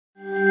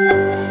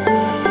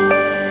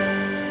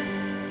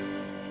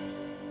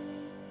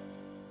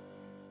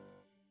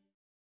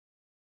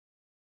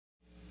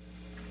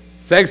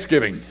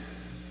Thanksgiving.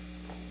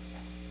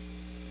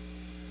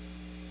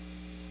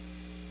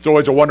 It's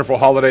always a wonderful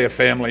holiday of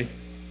family.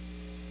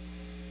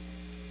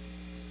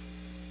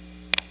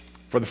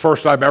 For the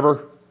first time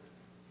ever,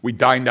 we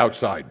dined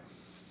outside.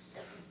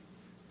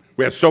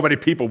 We had so many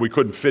people we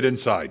couldn't fit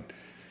inside.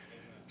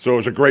 So it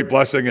was a great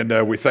blessing,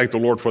 and we thank the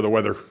Lord for the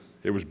weather.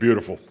 It was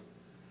beautiful.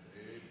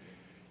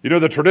 You know,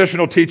 the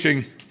traditional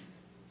teaching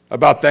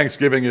about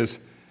Thanksgiving is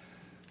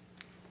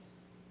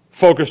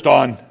focused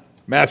on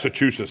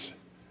Massachusetts.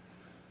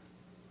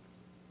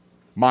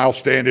 Miles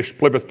Standish,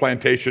 Plymouth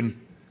Plantation,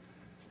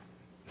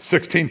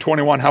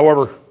 1621.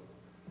 However,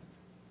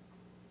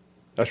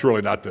 that's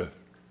really not the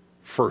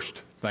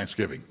first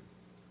Thanksgiving.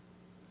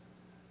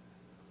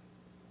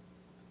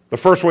 The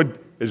first one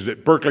is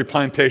at Berkeley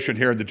Plantation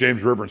here in the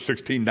James River in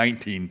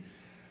 1619,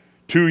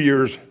 2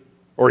 years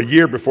or a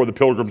year before the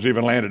Pilgrims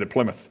even landed at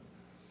Plymouth.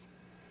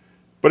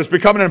 But it's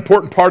become an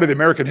important part of the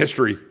American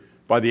history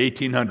by the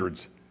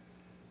 1800s.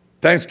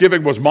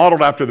 Thanksgiving was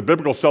modeled after the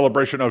biblical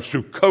celebration of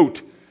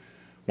Sukkot,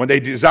 when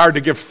they desired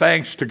to give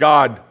thanks to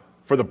God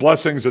for the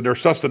blessings and their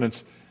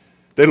sustenance.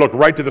 They look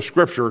right to the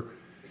scripture,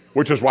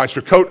 which is why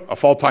Sukkot, a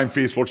fall-time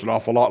feast, looks an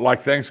awful lot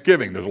like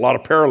Thanksgiving. There's a lot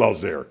of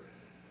parallels there.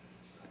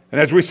 And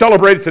as we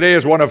celebrate it today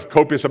as one of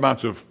copious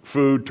amounts of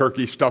food,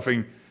 turkey,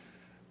 stuffing,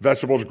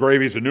 vegetables,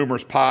 gravies, and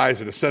numerous pies,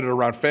 and is centered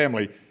around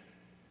family,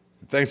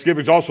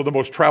 Thanksgiving is also the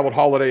most traveled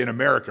holiday in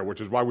America,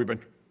 which is why we've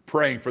been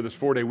praying for this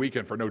 4-day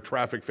weekend for no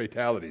traffic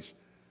fatalities.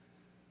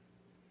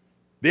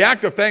 The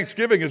act of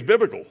Thanksgiving is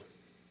biblical.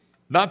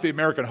 Not the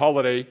American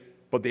holiday,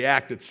 but the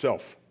act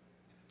itself.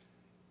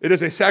 It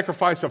is a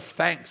sacrifice of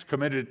thanks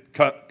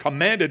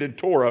commanded in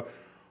Torah,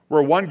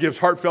 where one gives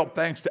heartfelt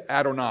thanks to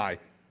Adonai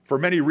for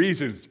many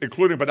reasons,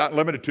 including but not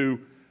limited to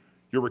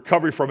your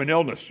recovery from an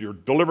illness, you're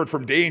delivered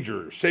from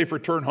danger, safe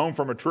return home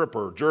from a trip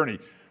or journey,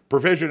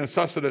 provision and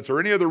sustenance, or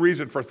any other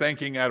reason for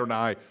thanking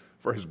Adonai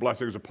for his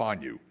blessings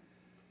upon you.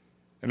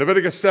 In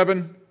Leviticus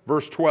 7,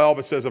 verse 12,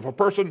 it says, if a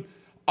person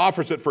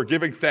offers it for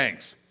giving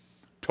thanks,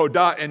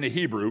 todah in the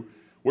Hebrew,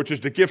 which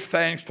is to give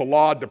thanks, to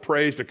laud, to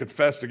praise, to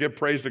confess, to give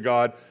praise to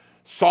God,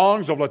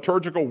 songs of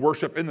liturgical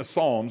worship in the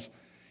Psalms,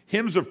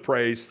 hymns of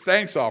praise,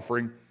 thanks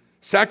offering,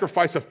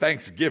 sacrifice of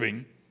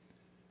thanksgiving.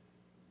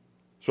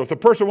 So if the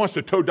person wants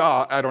to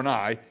todah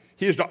Adonai,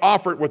 he is to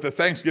offer it with a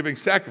thanksgiving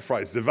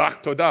sacrifice.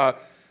 Zevach todah.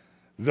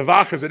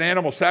 Zevach is an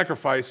animal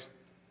sacrifice,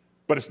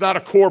 but it's not a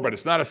korban.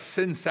 It's not a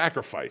sin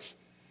sacrifice.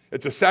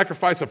 It's a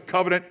sacrifice of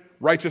covenant,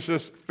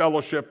 righteousness,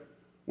 fellowship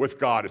with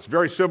God. It's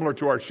very similar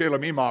to our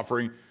Shalomim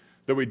offering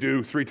that we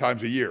do 3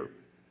 times a year.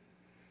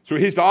 So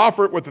he's to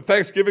offer it with the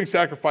thanksgiving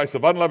sacrifice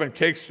of unleavened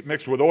cakes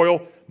mixed with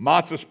oil,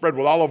 matzah spread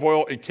with olive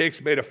oil, and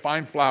cakes made of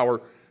fine flour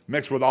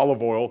mixed with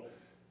olive oil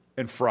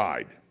and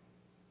fried.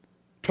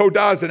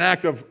 Todah is an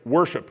act of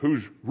worship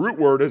whose root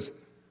word is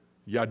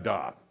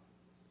yada.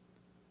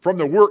 From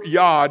the word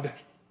yad,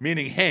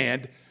 meaning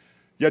hand,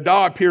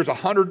 yada appears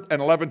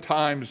 111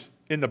 times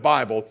in the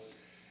Bible,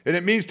 and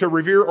it means to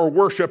revere or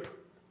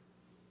worship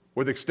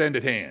with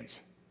extended hands.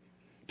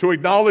 To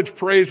acknowledge,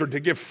 praise, or to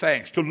give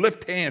thanks, to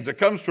lift hands. It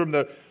comes from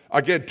the,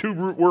 again, 2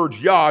 root words,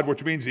 yad,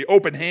 which means the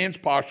open hands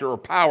posture or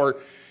power,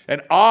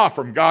 and ah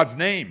from God's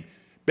name.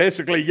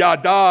 Basically,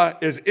 yada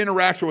is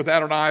interaction with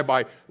Adonai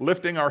by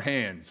lifting our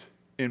hands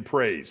in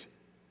praise.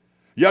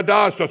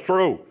 Yada is to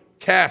throw,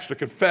 cast, to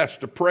confess,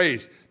 to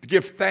praise, to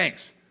give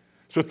thanks.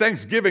 So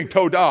thanksgiving,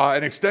 todah,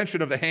 an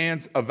extension of the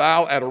hands, a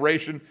vow,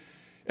 adoration,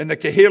 and the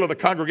kahil of the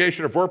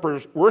congregation of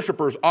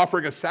worshipers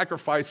offering a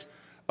sacrifice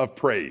of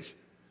praise.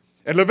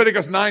 In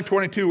Leviticus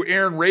 9:22,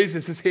 Aaron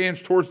raises his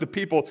hands towards the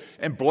people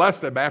and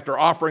blesses them after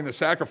offering the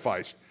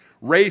sacrifice.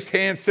 Raised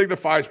hands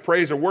signifies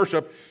praise and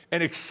worship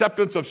and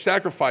acceptance of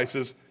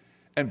sacrifices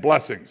and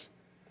blessings.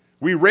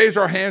 We raise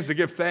our hands to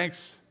give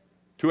thanks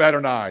to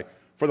Adonai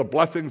for the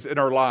blessings in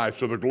our lives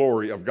to the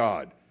glory of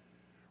God.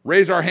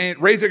 Raising our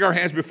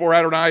hands before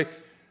Adonai,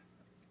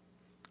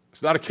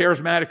 it's not a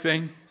charismatic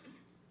thing.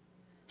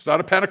 It's not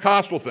a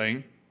Pentecostal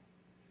thing.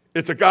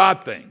 It's a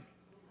God thing.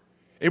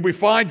 And we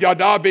find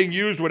yada being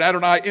used when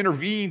Adonai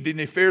intervened in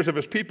the affairs of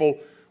his people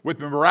with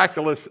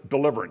miraculous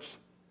deliverance.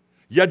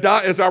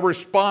 Yada is our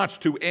response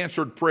to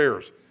answered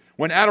prayers.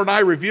 When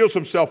Adonai reveals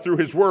himself through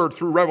his word,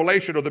 through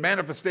revelation or the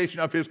manifestation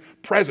of his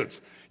presence,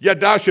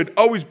 yada should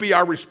always be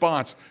our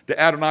response to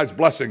Adonai's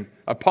blessing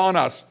upon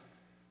us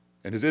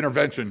and his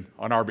intervention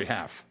on our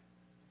behalf.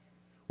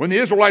 When the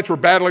Israelites were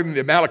battling the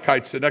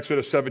Amalekites in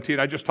Exodus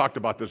 17, I just talked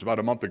about this about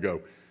a month ago,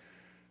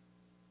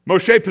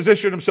 Moshe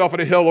positioned himself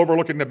on a hill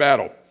overlooking the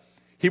battle.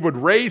 He would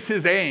raise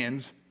his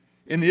hands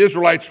and the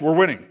Israelites were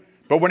winning.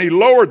 But when he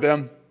lowered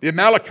them, the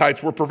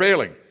Amalekites were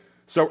prevailing.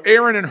 So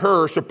Aaron and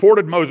Hur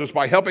supported Moses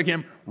by helping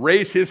him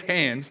raise his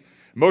hands.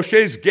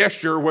 Moshe's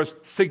gesture was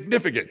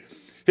significant.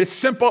 His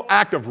simple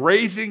act of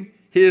raising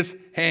his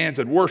hands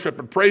in worship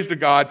and praise to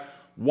God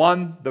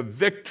won the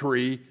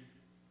victory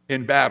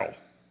in battle.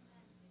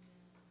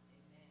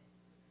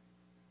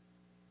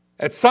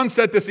 At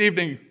sunset this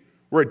evening,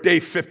 we're at day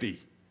 50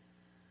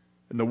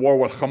 in the war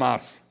with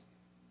Hamas.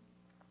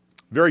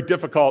 Very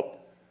difficult,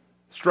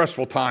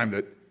 stressful time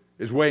that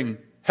is weighing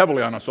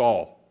heavily on us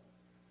all.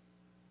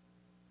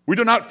 We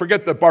do not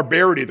forget the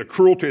barbarity, the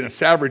cruelty, and the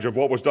savagery of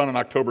what was done on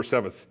October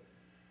 7th.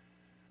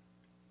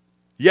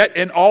 Yet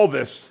in all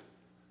this,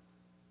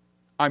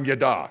 I'm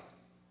Yada.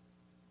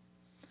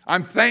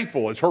 I'm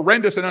thankful, as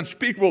horrendous and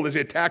unspeakable as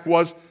the attack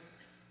was.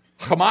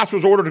 Hamas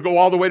was ordered to go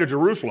all the way to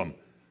Jerusalem,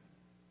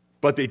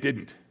 but they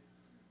didn't.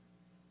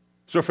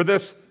 So for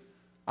this,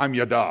 I'm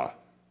Yada.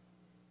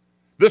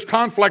 This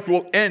conflict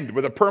will end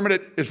with a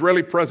permanent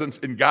Israeli presence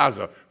in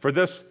Gaza. For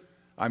this,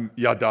 I'm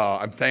Yada.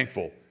 I'm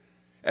thankful.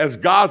 As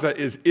Gaza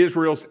is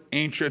Israel's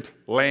ancient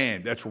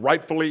land. That's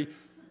rightfully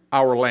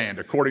our land,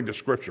 according to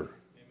Scripture.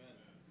 Amen.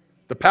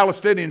 The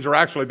Palestinians are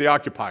actually the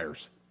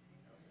occupiers.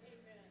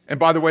 And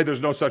by the way,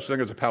 there's no such thing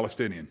as a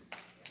Palestinian.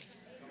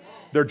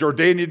 They're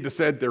Jordanian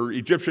descent, they're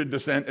Egyptian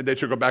descent, and they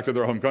should go back to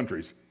their home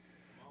countries.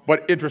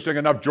 But interesting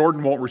enough,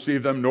 Jordan won't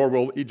receive them, nor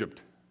will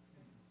Egypt.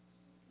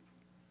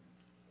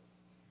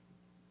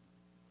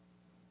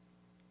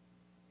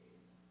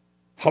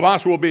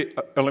 Hamas will be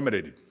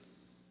eliminated.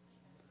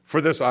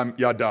 For this, I'm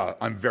Yada.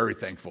 I'm very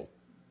thankful.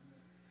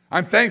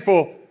 I'm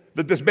thankful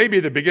that this may be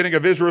the beginning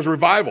of Israel's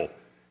revival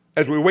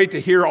as we wait to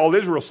hear all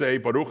Israel say,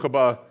 Baruch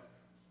haba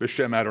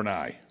b'shem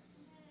Adonai.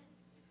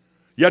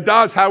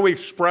 Yada is how we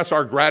express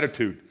our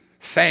gratitude,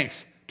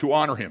 thanks, to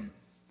honor him.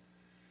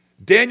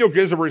 Daniel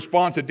gives a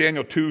response in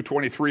Daniel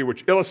 2:23,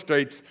 which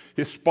illustrates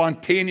his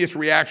spontaneous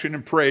reaction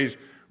and praise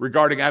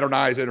regarding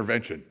Adonai's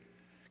intervention.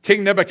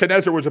 King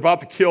Nebuchadnezzar was about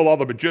to kill all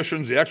the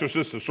magicians, the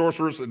exorcists, the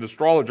sorcerers, and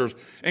astrologers,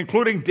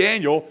 including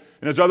Daniel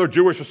and his other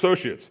Jewish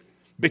associates,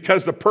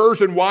 because the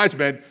Persian wise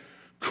men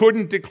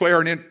couldn't declare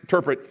and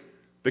interpret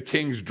the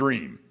king's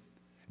dream.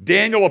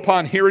 Daniel,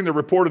 upon hearing the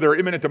report of their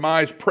imminent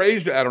demise,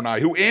 praised Adonai,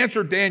 who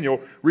answered Daniel,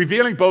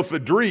 revealing both the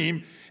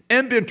dream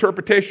and the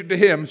interpretation to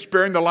him,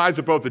 sparing the lives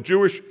of both the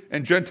Jewish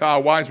and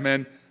Gentile wise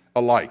men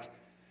alike.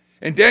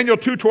 In Daniel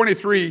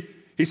 2:23,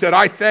 he said,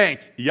 I thank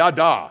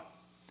Yada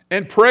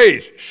and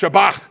praise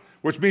Shabbat,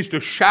 which means to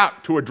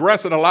shout, to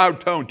address in a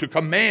loud tone, to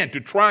command, to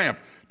triumph,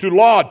 to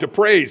laud, to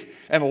praise,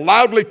 and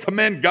loudly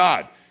commend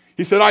God.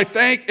 He said, I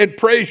thank and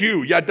praise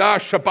you, Yada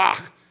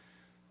Shabbat,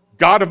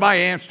 God of my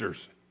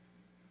answers,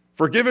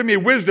 for giving me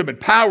wisdom and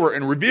power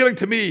and revealing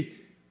to me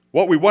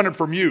what we wanted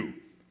from you,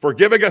 for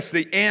giving us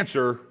the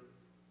answer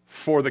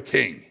for the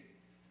king.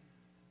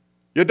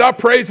 Yada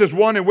praise is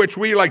one in which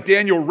we, like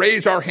Daniel,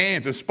 raise our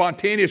hands in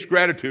spontaneous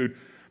gratitude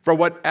for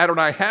what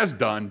Adonai has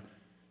done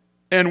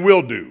and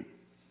will do.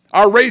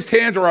 Our raised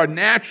hands are a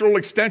natural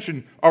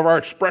extension of our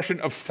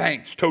expression of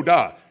thanks,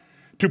 Todah,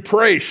 to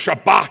praise,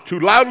 Shabbat, to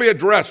loudly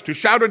address, to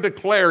shout and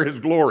declare his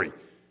glory.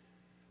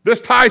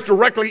 This ties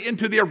directly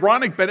into the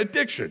Aaronic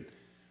benediction.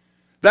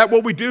 That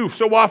what we do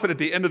so often at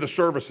the end of the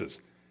services.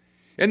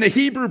 In the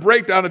Hebrew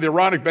breakdown of the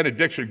Aaronic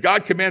benediction,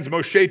 God commands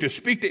Moshe to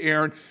speak to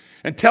Aaron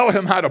and tell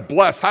him how to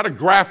bless, how to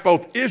graft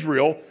both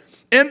Israel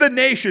and the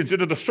nations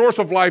into the source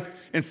of life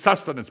and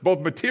sustenance, both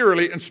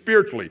materially and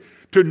spiritually,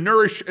 to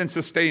nourish and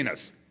sustain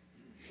us.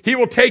 He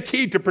will take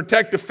heed to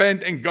protect,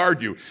 defend, and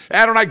guard you.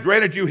 Adonai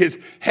granted you his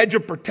hedge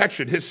of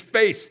protection, his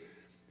face,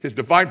 his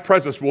divine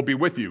presence will be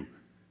with you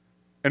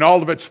in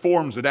all of its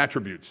forms and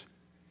attributes.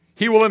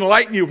 He will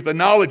enlighten you with the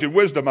knowledge and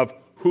wisdom of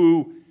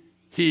who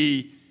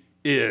he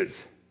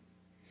is.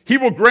 He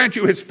will grant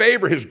you his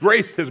favor, his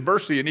grace, his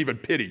mercy, and even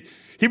pity.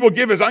 He will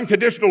give his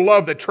unconditional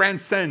love that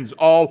transcends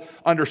all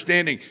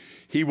understanding.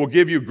 He will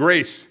give you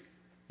grace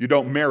you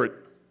don't merit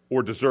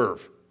or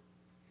deserve.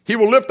 He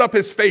will lift up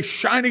his face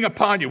shining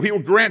upon you. He will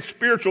grant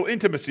spiritual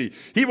intimacy.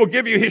 He will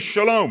give you his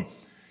shalom,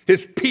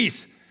 his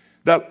peace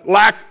that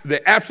lack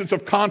the absence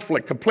of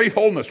conflict, complete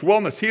wholeness,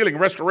 wellness, healing,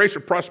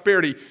 restoration,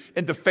 prosperity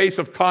in the face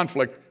of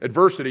conflict,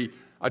 adversity,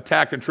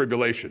 attack, and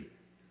tribulation.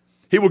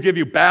 He will give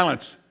you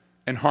balance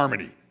and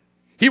harmony.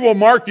 He will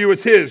mark you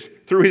as his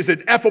through his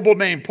ineffable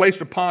name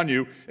placed upon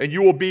you, and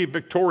you will be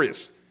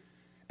victorious.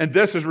 And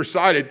this is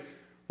recited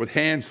with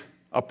hands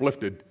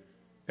uplifted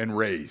and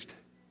raised.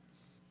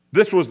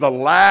 This was the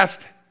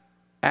last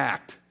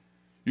act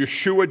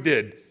Yeshua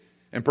did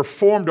and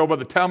performed over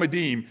the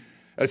Talmudim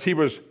as he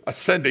was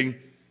ascending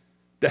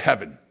to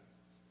heaven.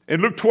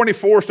 In Luke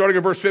 24, starting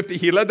at verse 50,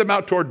 he led them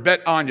out toward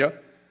Bet Anya.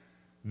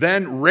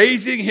 Then,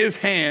 raising his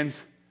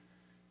hands,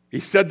 he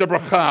said the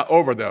bracha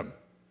over them.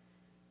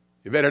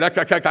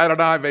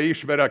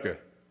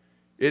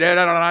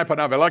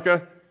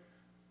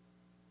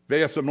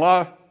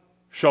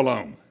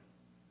 Shalom.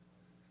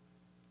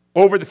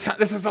 Over the town.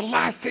 This is the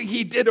last thing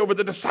he did over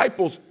the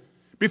disciples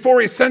before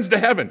he ascends to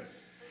heaven.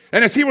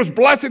 And as he was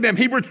blessing them,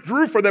 he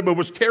withdrew from them and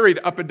was carried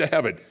up into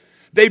heaven.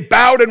 They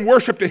bowed and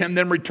worshiped to him,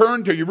 then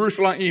returned to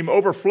Jerusalem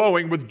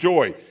overflowing with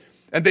joy.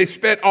 And they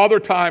spent all their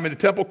time in the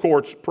temple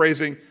courts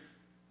praising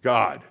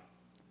God.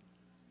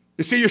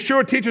 You see,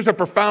 Yeshua teaches a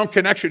profound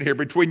connection here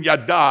between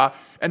Yada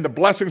and the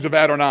blessings of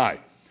Adonai.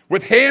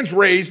 With hands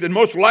raised and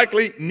most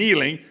likely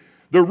kneeling,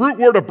 the root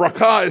word of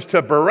bracha is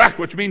to barak,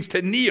 which means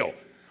to kneel.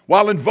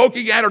 While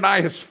invoking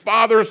Adonai, his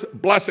Father's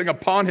blessing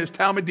upon his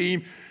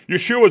Talmudim,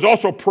 Yeshua is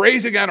also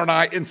praising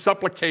Adonai in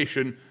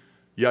supplication,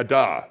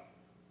 Yada.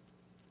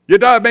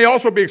 Yada may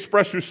also be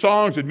expressed through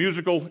songs and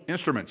musical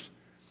instruments.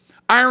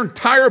 Our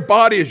entire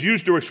body is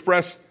used to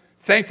express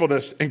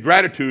thankfulness and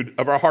gratitude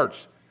of our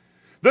hearts.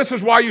 This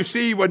is why you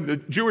see when the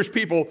Jewish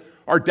people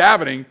are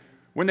davening,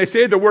 when they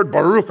say the word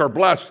Baruch or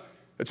bless,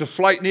 it's a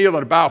slight kneel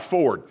and a bow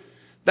forward.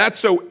 That's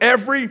so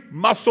every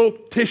muscle,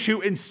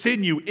 tissue, and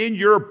sinew in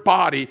your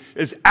body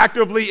is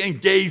actively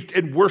engaged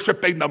in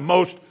worshiping the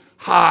Most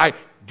High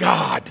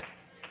God.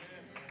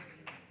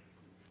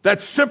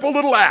 That simple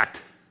little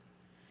act,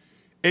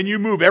 and you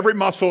move every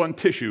muscle and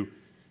tissue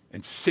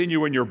and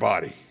sinew in your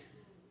body.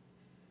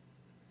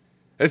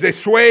 As they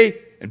sway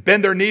and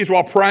bend their knees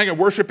while praying and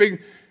worshiping,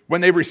 when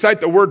they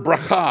recite the word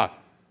bracha,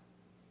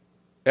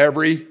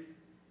 every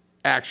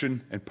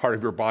action and part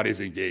of your body is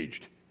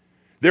engaged.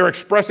 They're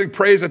expressing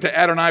praise unto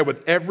Adonai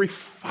with every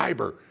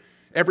fiber,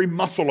 every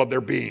muscle of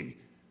their being.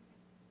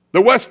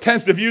 The West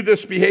tends to view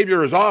this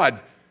behavior as odd,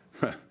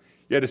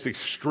 yet it's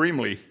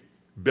extremely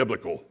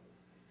biblical.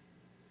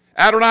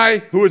 Adonai,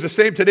 who is the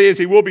same today as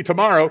he will be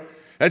tomorrow,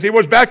 as he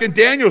was back in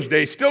Daniel's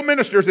day, still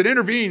ministers and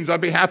intervenes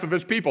on behalf of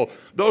his people,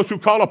 those who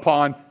call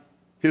upon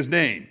his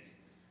name.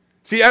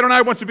 See,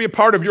 Adonai wants to be a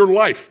part of your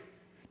life,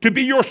 to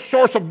be your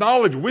source of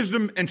knowledge,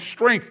 wisdom, and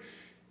strength,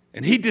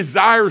 and he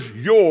desires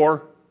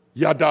your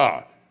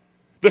yada.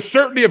 The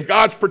certainty of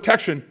God's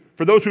protection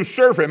for those who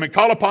serve him and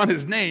call upon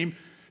his name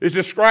is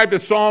described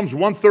in Psalms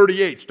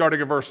 138, starting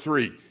at verse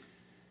 3.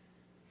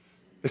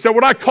 It said,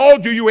 when I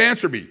called you, you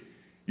answered me.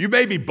 You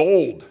made me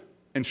bold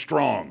and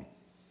strong.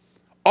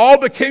 All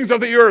the kings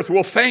of the earth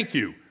will thank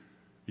you,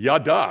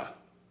 yada.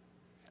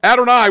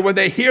 Adonai, when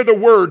they hear the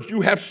words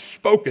you have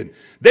spoken,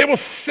 they will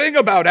sing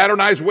about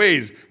Adonai's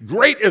ways.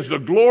 Great is the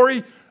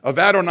glory of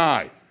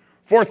Adonai.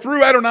 For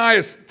though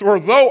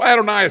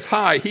Adonai is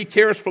high, he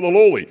cares for the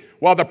lowly,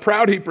 while the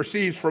proud he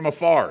perceives from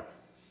afar.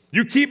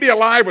 You keep me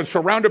alive when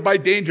surrounded by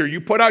danger.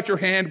 You put out your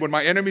hand when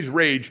my enemies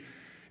rage.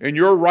 In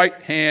your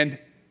right hand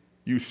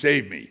you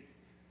save me.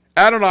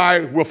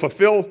 Adonai will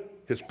fulfill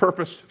his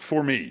purpose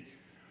for me.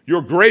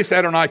 Your grace,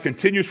 Adonai,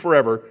 continues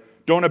forever.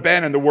 Don't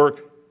abandon the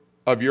work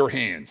of your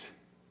hands.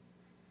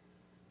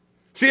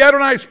 See,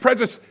 Adonai's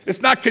presence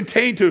is not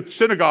contained to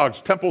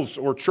synagogues, temples,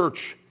 or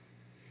church.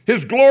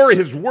 His glory,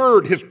 his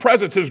word, his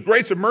presence, his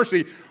grace and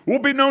mercy will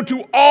be known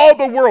to all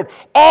the world.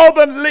 All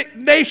the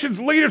nation's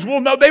leaders will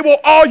know. They will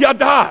all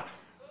yada.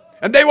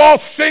 And they will all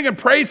sing and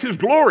praise his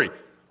glory.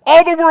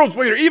 All the world's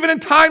leaders, even in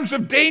times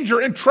of danger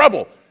and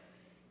trouble,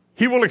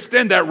 he will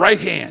extend that right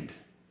hand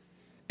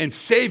and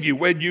save you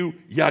when you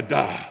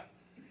yada.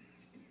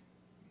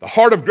 The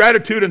heart of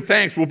gratitude and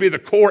thanks will be the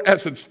core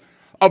essence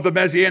of the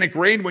Messianic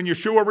reign when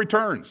Yeshua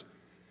returns.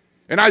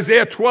 In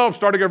Isaiah 12,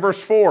 starting at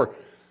verse 4,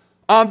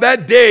 on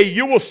that day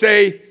you will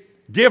say,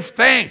 give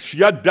thanks,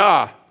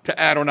 yada, to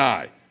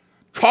Adonai.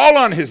 Call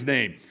on his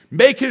name.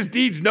 Make his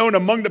deeds known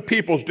among the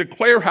peoples.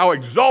 Declare how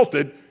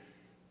exalted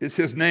is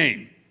his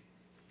name.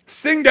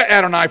 Sing to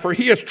Adonai, for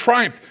he has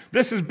triumphed.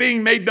 This is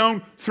being made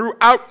known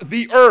throughout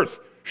the earth.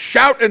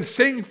 Shout and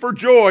sing for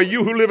joy,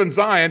 you who live in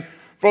Zion,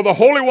 for the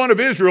Holy One of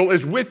Israel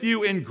is with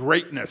you in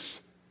greatness.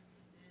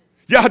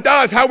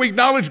 Yada is how we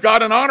acknowledge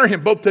God and honor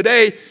him both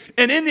today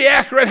and in the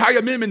Akhirat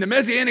Hayamim, in the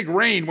Messianic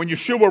reign when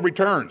Yeshua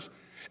returns.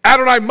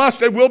 Adonai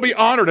must and will be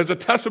honored as a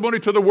testimony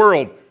to the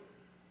world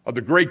of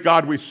the great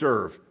God we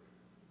serve,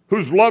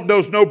 whose love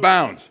knows no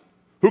bounds,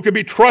 who can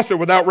be trusted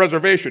without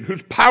reservation,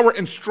 whose power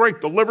and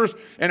strength delivers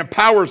and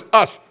empowers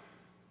us,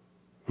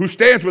 who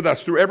stands with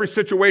us through every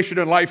situation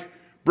in life,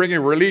 bringing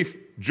relief,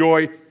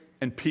 joy,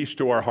 and peace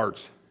to our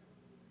hearts.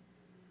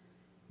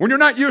 When you're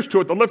not used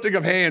to it, the lifting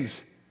of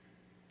hands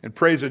and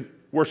praise and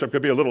worship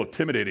can be a little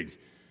intimidating.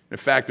 In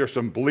fact, there's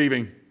some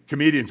believing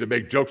comedians that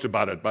make jokes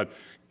about it, but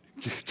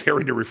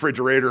carrying the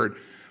refrigerator and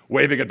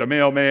waving at the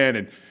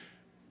mailman.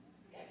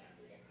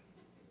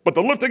 But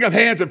the lifting of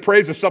hands and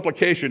praise and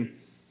supplication,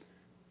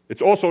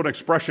 it's also an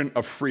expression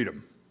of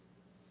freedom.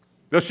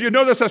 Now, so you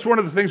notice that's one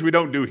of the things we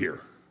don't do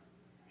here.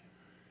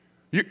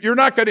 You're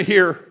not going to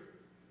hear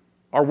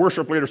our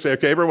worship leader say,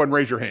 okay, everyone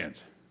raise your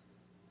hands.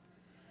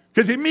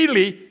 Because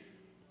immediately,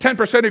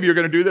 10% of you are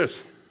going to do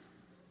this.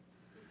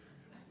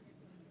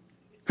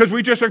 Because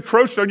we just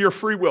encroached on your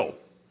free will.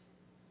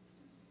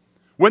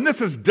 When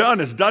this is done,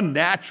 it's done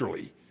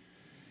naturally.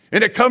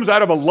 And it comes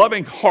out of a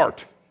loving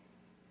heart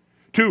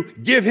to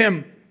give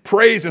him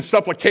praise and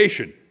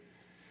supplication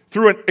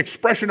through an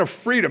expression of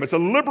freedom. It's a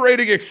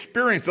liberating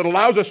experience that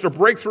allows us to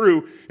break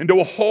through into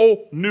a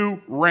whole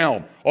new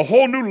realm, a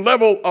whole new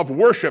level of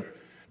worship,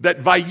 that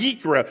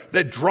vayikra,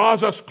 that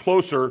draws us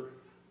closer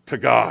to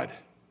God.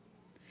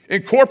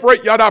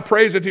 Incorporate yada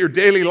praise into your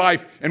daily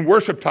life and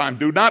worship time.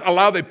 Do not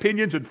allow the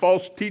opinions and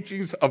false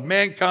teachings of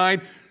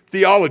mankind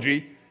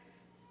theology,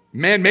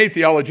 man-made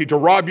theology, to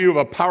rob you of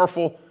a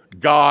powerful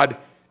God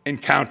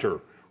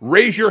encounter.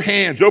 Raise your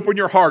hands, open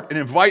your heart, and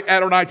invite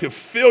Adonai to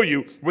fill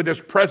you with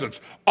his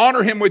presence.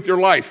 Honor him with your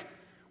life,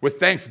 with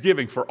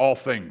thanksgiving for all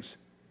things.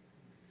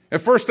 In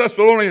 1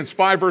 Thessalonians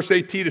 5, verse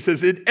 18, it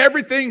says, in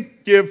everything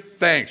give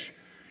thanks.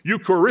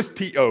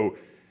 Eucharistio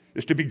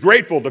is to be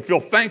grateful, to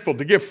feel thankful,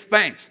 to give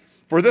thanks.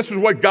 For this is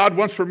what God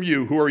wants from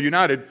you who are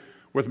united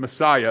with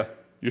Messiah,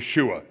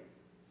 Yeshua.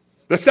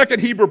 The second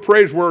Hebrew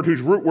praise word,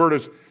 whose root word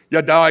is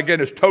yada, again,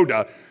 is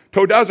toda.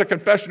 Toda is a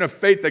confession of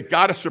faith that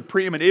God is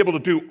supreme and able to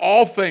do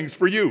all things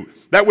for you,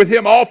 that with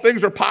him all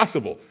things are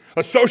possible.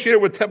 Associated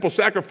with temple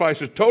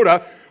sacrifices,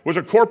 toda was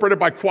incorporated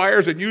by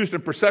choirs and used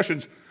in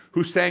processions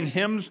who sang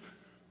hymns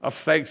of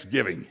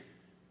thanksgiving.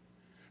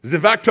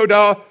 Zivak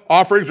Todah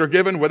offerings are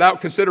given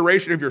without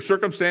consideration of your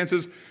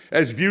circumstances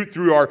as viewed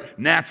through our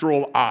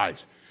natural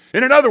eyes.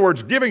 And in other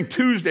words, Giving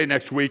Tuesday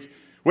next week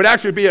would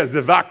actually be a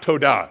Zivak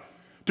Todah.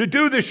 To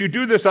do this, you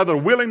do this out of the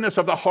willingness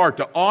of the heart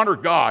to honor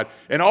God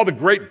and all the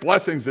great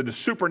blessings and the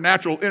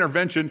supernatural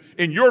intervention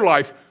in your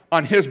life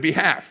on his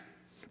behalf.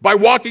 By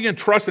walking in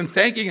trust and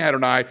thanking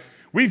Adonai,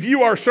 we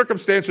view our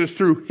circumstances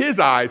through his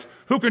eyes,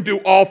 who can do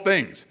all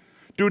things.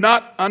 Do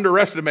not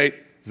underestimate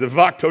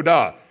Zivak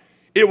Todah.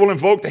 It will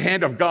invoke the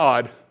hand of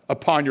God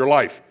upon your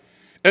life.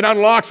 It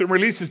unlocks and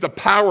releases the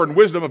power and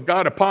wisdom of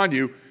God upon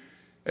you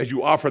as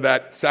you offer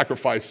that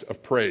sacrifice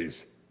of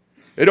praise.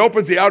 It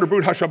opens the outer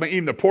boot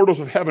Hashamayim, the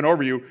portals of heaven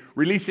over you,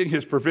 releasing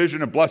his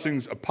provision and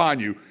blessings upon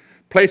you,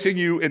 placing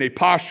you in a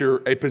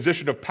posture, a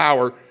position of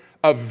power,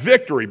 of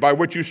victory by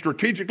which you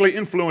strategically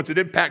influence and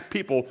impact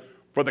people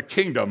for the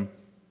kingdom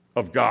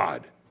of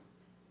God.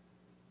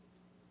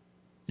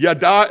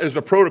 Yada is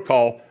the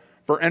protocol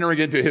for entering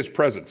into his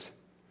presence.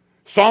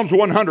 Psalms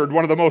 100,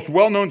 one of the most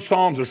well-known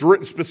psalms, is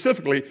written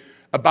specifically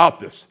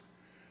about this.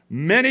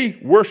 Many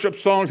worship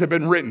songs have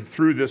been written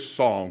through this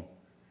song.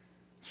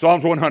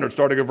 Psalms 100,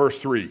 starting at verse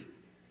 3.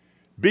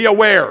 Be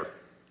aware.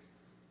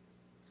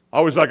 I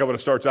always like it when it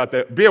starts out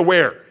there. Be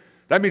aware.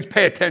 That means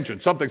pay attention.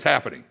 Something's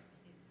happening.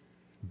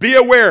 Be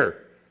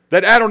aware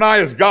that Adonai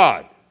is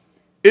God.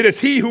 It is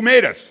he who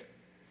made us,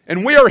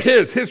 and we are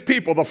his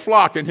people, the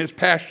flock in his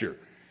pasture.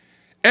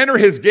 Enter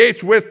his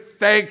gates with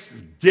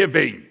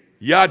thanksgiving.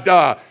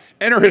 Yada.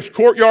 Enter his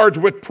courtyards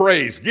with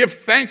praise. Give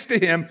thanks to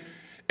him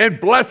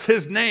and bless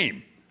his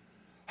name.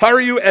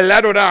 Harayu el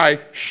Adonai,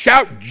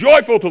 shout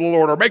joyful to the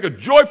Lord, or make a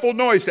joyful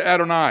noise to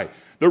Adonai.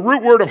 The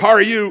root word of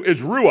Harayu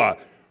is ruah.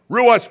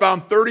 Ruah is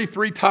found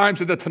 33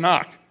 times in the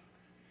Tanakh.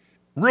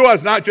 Ruah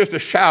is not just a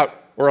shout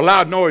or a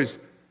loud noise,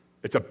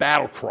 it's a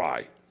battle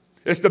cry.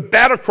 It's the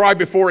battle cry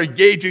before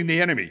engaging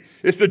the enemy.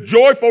 It's the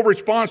joyful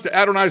response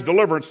to Adonai's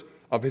deliverance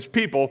of his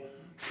people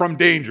from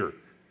danger.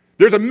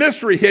 There's a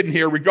mystery hidden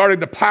here regarding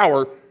the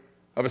power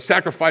of a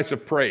sacrifice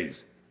of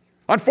praise.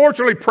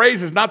 Unfortunately,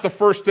 praise is not the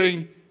first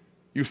thing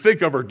you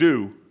think of or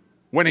do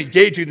when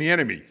engaging the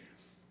enemy,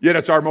 yet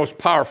it's our most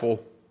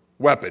powerful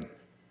weapon.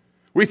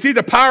 We see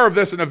the power of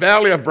this in the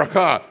valley of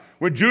Barakah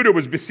when Judah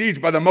was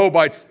besieged by the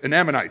Moabites and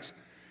Ammonites.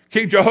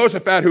 King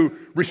Jehoshaphat, who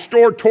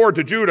restored Torah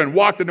to Judah and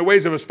walked in the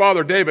ways of his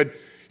father David,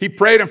 he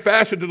prayed and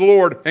fasted to the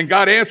Lord, and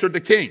God answered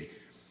the king.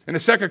 In the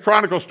 2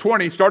 Chronicles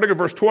 20, starting at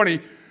verse 20,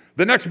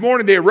 the next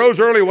morning they arose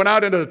early and went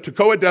out into the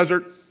Tekoa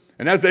desert,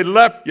 and as they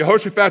left,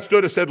 Jehoshaphat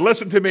stood and said,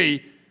 listen to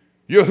me,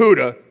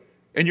 Yehudah,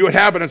 and you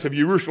inhabitants of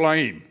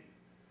Jerusalem.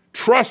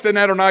 Trust in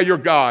Adonai your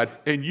God,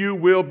 and you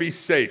will be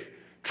safe.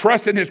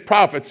 Trust in his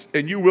prophets,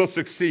 and you will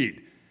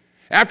succeed.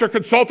 After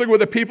consulting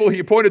with the people, he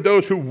appointed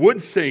those who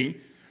would sing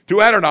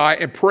to Adonai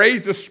and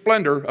praise the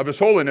splendor of his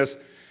holiness.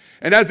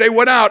 And as they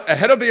went out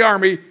ahead of the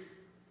army,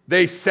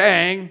 they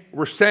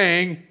were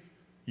saying,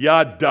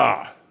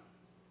 Yada.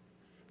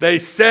 They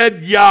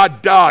said,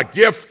 Yada.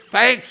 Give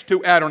thanks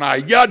to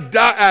Adonai.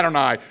 Yada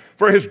Adonai,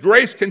 for his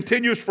grace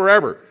continues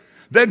forever.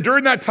 Then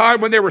during that time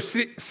when they were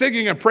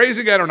singing and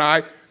praising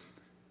Adonai,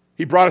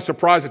 he brought a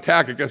surprise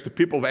attack against the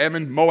people of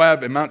Ammon,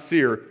 Moab, and Mount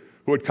Seir,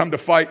 who had come to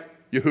fight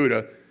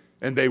Yehudah,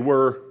 and they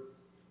were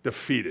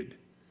defeated.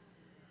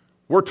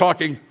 We're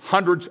talking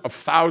hundreds of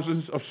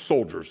thousands of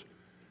soldiers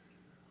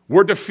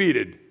were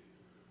defeated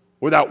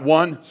without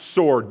one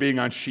sword being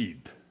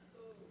unsheathed.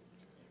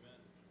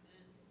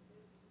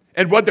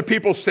 And what the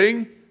people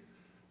sing?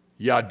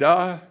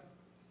 Yada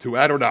to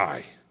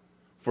Adonai,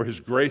 for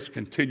his grace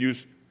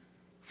continues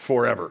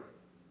forever.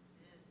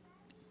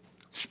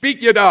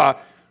 Speak Yada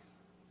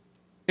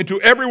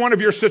into every one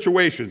of your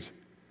situations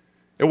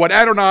and what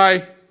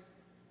Adonai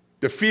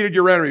defeated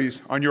your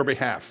enemies on your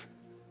behalf.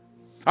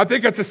 I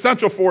think it's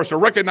essential for us to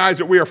recognize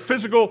that we are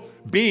physical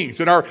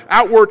beings and our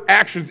outward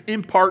actions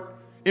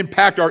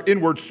impact our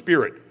inward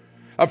spirit.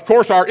 Of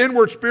course, our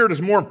inward spirit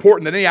is more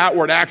important than any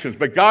outward actions,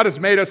 but God has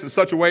made us in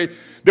such a way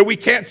that we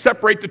can't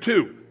separate the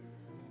two.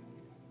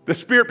 The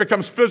spirit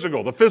becomes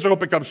physical, the physical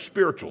becomes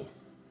spiritual.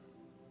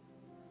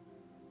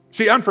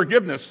 See,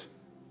 unforgiveness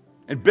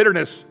and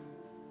bitterness,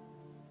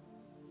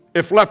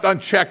 if left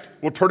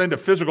unchecked, will turn into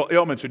physical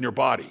ailments in your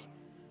body.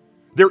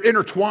 They're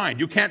intertwined.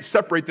 You can't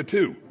separate the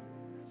two.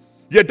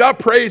 Yada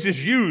praise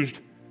is used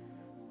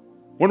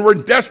when we're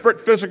in desperate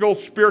physical,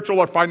 spiritual,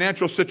 or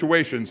financial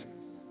situations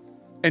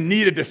and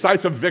need a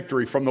decisive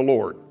victory from the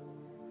Lord.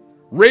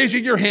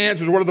 Raising your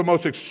hands is one of the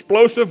most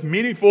explosive,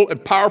 meaningful,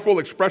 and powerful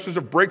expressions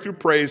of breakthrough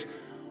praise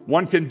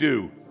one can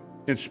do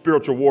in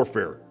spiritual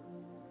warfare.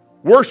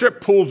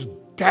 Worship pulls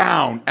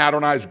down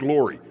Adonai's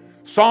glory.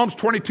 Psalms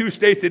 22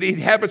 states that he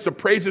inhabits the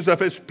praises of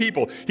his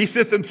people. He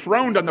sits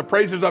enthroned on the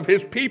praises of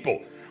his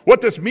people.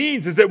 What this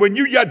means is that when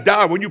you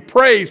yada, when you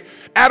praise,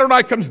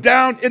 Adonai comes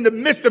down in the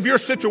midst of your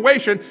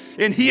situation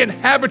and he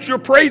inhabits your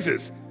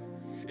praises.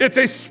 It's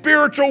a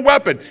spiritual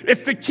weapon.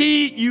 It's the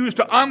key used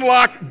to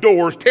unlock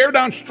doors, tear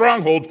down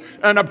strongholds,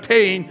 and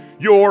obtain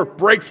your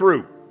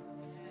breakthrough.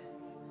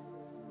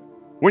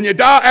 When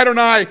yada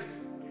Adonai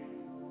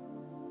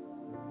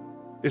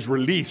is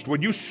released,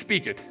 when you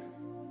speak it,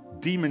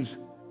 demons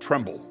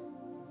tremble.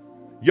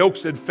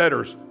 Yokes and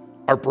fetters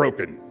are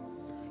broken.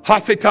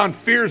 Ha-Satan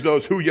fears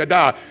those who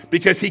yada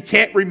because he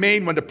can't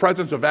remain when the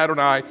presence of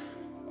Adonai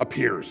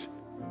appears.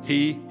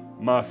 He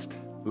must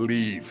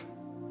leave.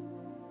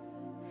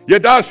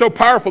 Yada is so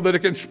powerful that it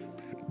can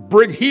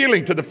bring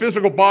healing to the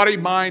physical body,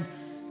 mind,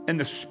 and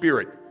the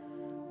spirit.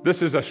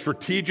 This is a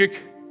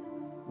strategic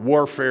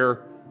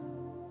warfare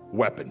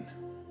weapon.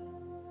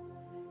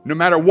 No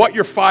matter what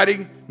you're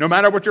fighting, no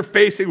matter what you're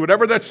facing,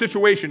 whatever that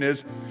situation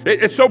is,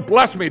 it so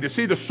blessed me to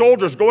see the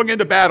soldiers going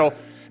into battle,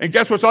 and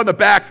guess what's on the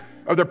back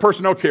of their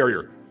personnel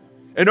carrier?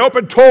 An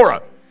open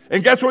Torah.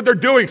 And guess what they're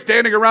doing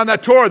standing around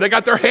that Torah? They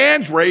got their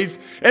hands raised,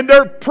 and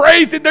they're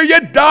praising their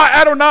Yada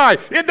Adonai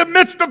in the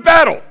midst of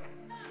battle.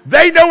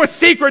 They know a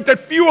secret that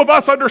few of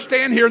us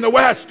understand here in the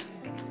West.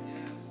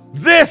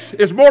 This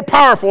is more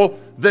powerful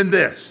than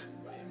this.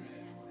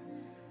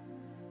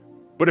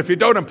 But if you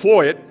don't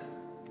employ it,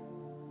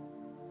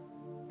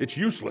 it's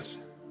useless.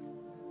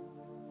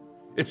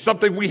 It's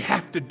something we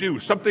have to do,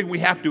 something we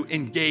have to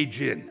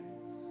engage in.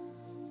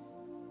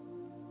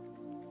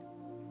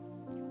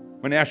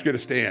 I'm going to ask you to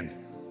stand.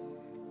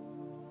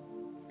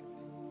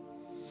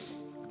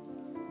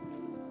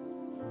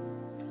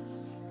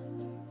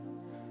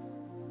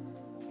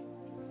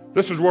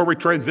 This is where we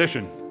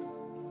transition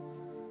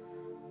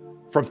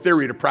from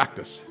theory to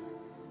practice.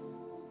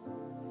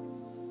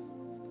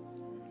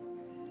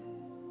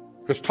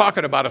 Because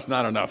talking about it's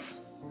not enough.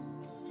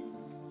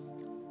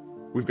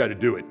 We've got to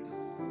do it.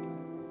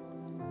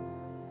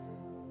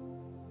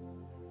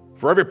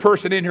 For every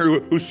person in here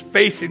who's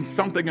facing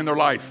something in their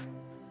life,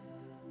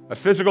 a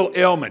physical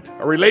ailment,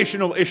 a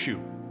relational issue,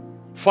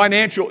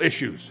 financial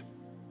issues,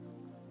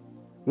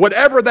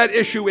 whatever that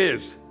issue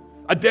is,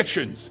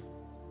 addictions,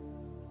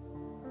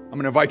 I'm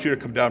going to invite you to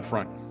come down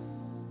front.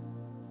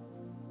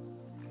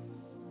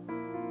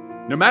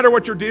 No matter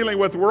what you're dealing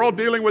with, we're all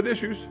dealing with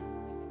issues.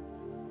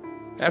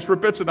 Ask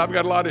Rabitson, I've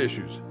got a lot of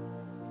issues.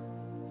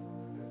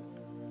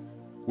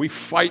 We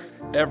fight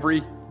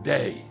every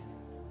day.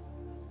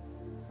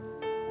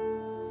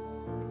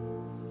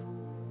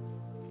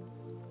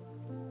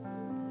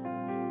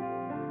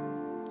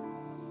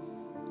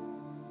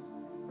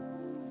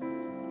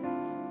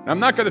 I'm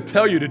not going to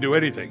tell you to do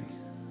anything.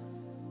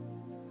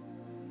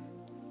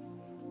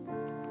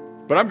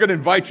 But I'm going to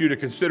invite you to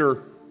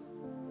consider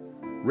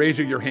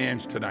raising your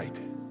hands tonight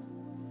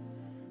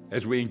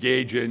as we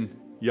engage in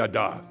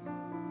Yada.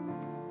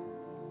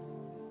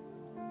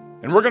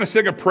 And we're going to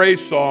sing a praise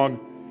song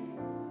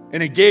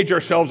and engage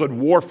ourselves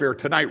in warfare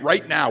tonight,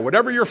 right now,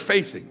 whatever you're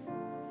facing,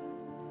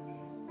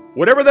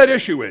 whatever that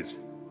issue is.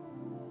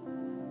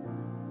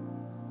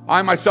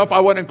 I myself,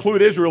 I want to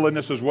include Israel in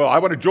this as well. I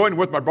want to join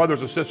with my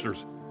brothers and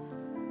sisters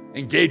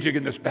engaging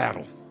in this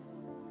battle.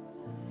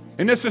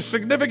 And this is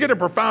significant and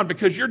profound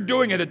because you're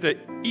doing it at the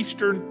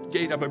eastern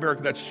gate of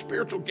America, that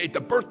spiritual gate,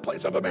 the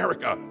birthplace of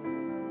America.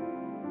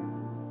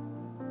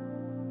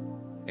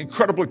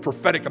 Incredibly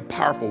prophetic and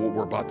powerful what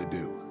we're about to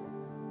do.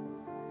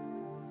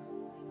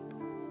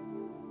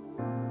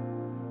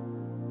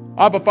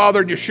 Abba,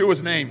 Father, in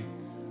Yeshua's name,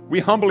 we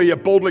humbly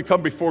and boldly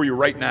come before you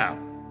right now.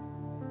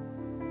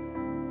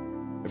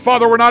 And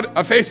Father, we're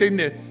not facing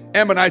the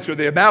Ammonites or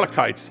the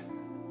Amalekites,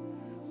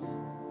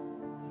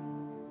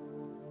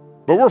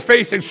 but we're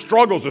facing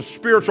struggles of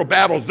spiritual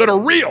battles that are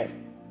real,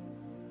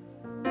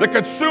 that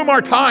consume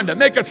our time, that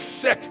make us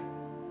sick,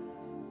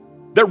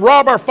 that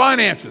rob our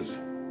finances,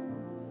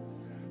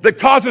 that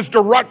causes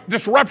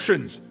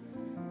disruptions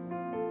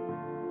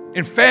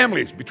in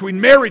families, between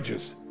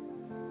marriages,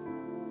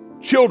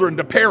 children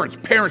to parents,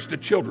 parents to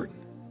children.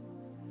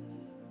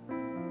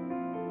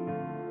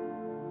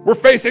 We're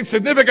facing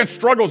significant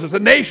struggles as a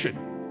nation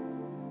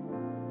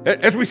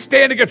as we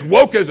stand against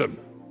wokeism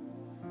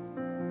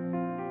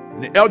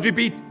and the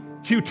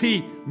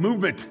LGBTQ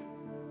movement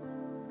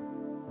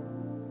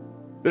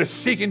that is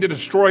seeking to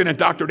destroy and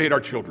indoctrinate our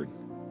children.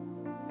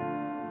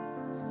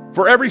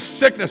 For every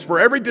sickness, for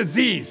every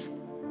disease,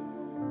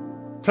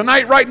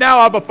 tonight, right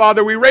now, Abba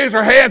Father, we raise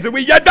our hands and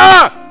we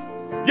Yada!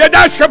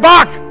 Yada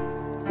Shabbat!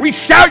 We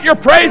shout your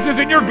praises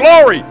and your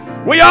glory.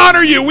 We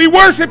honor you. We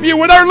worship you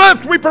with our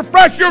lips. We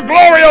profess your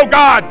glory, O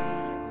God.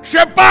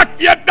 Shabbat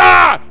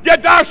Yada!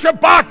 Yada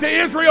Shabbat to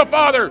Israel,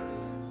 Father.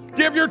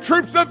 Give your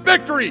troops the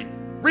victory.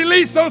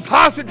 Release those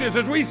hostages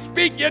as we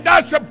speak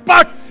Yada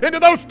Shabbat into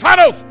those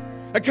tunnels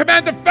and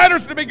command the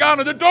fetters to be gone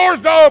and the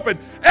doors to open.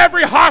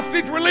 Every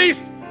hostage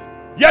released.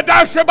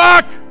 Yada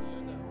Shabbat.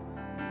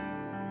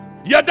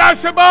 Yada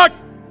Shabbat.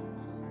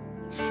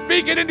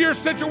 Speak it into your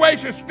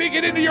situation. Speak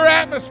it into your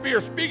atmosphere.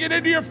 Speak it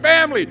into your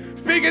family.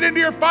 Speak it into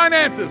your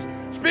finances.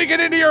 Speak it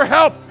into your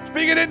health.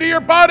 Speak it into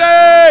your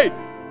body.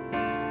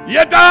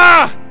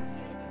 Yada.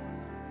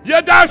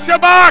 Yada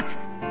Shabbat.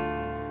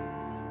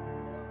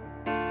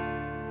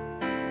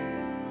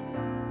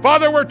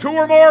 Father, where two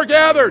or more are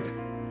gathered,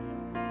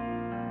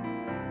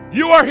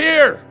 you are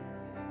here.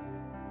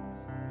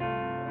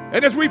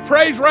 And as we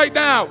praise right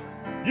now,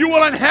 you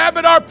will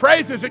inhabit our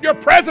praises, and your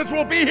presence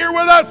will be here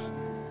with us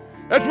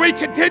as we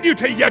continue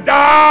to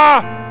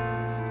Yada,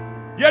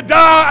 Yada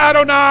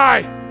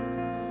Adonai.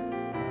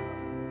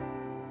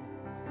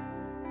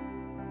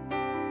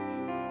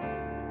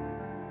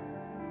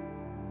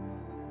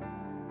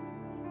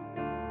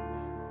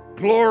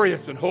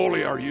 Glorious and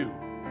holy are you.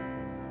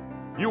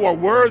 You are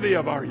worthy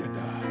of our Yada.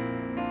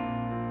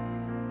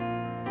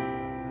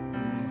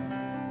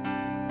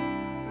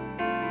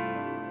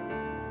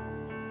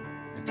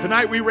 And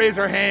tonight we raise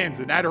our hands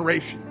in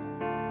adoration,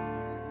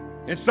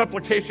 in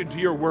supplication to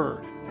your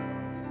word,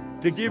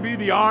 to give you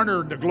the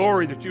honor and the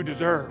glory that you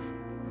deserve.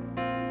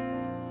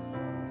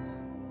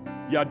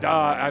 Yada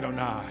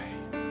Adonai.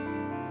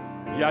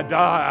 Yada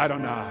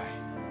Adonai.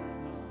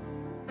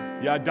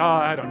 Yada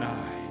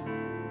Adonai.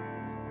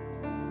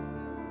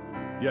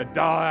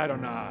 Yada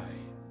Adonai.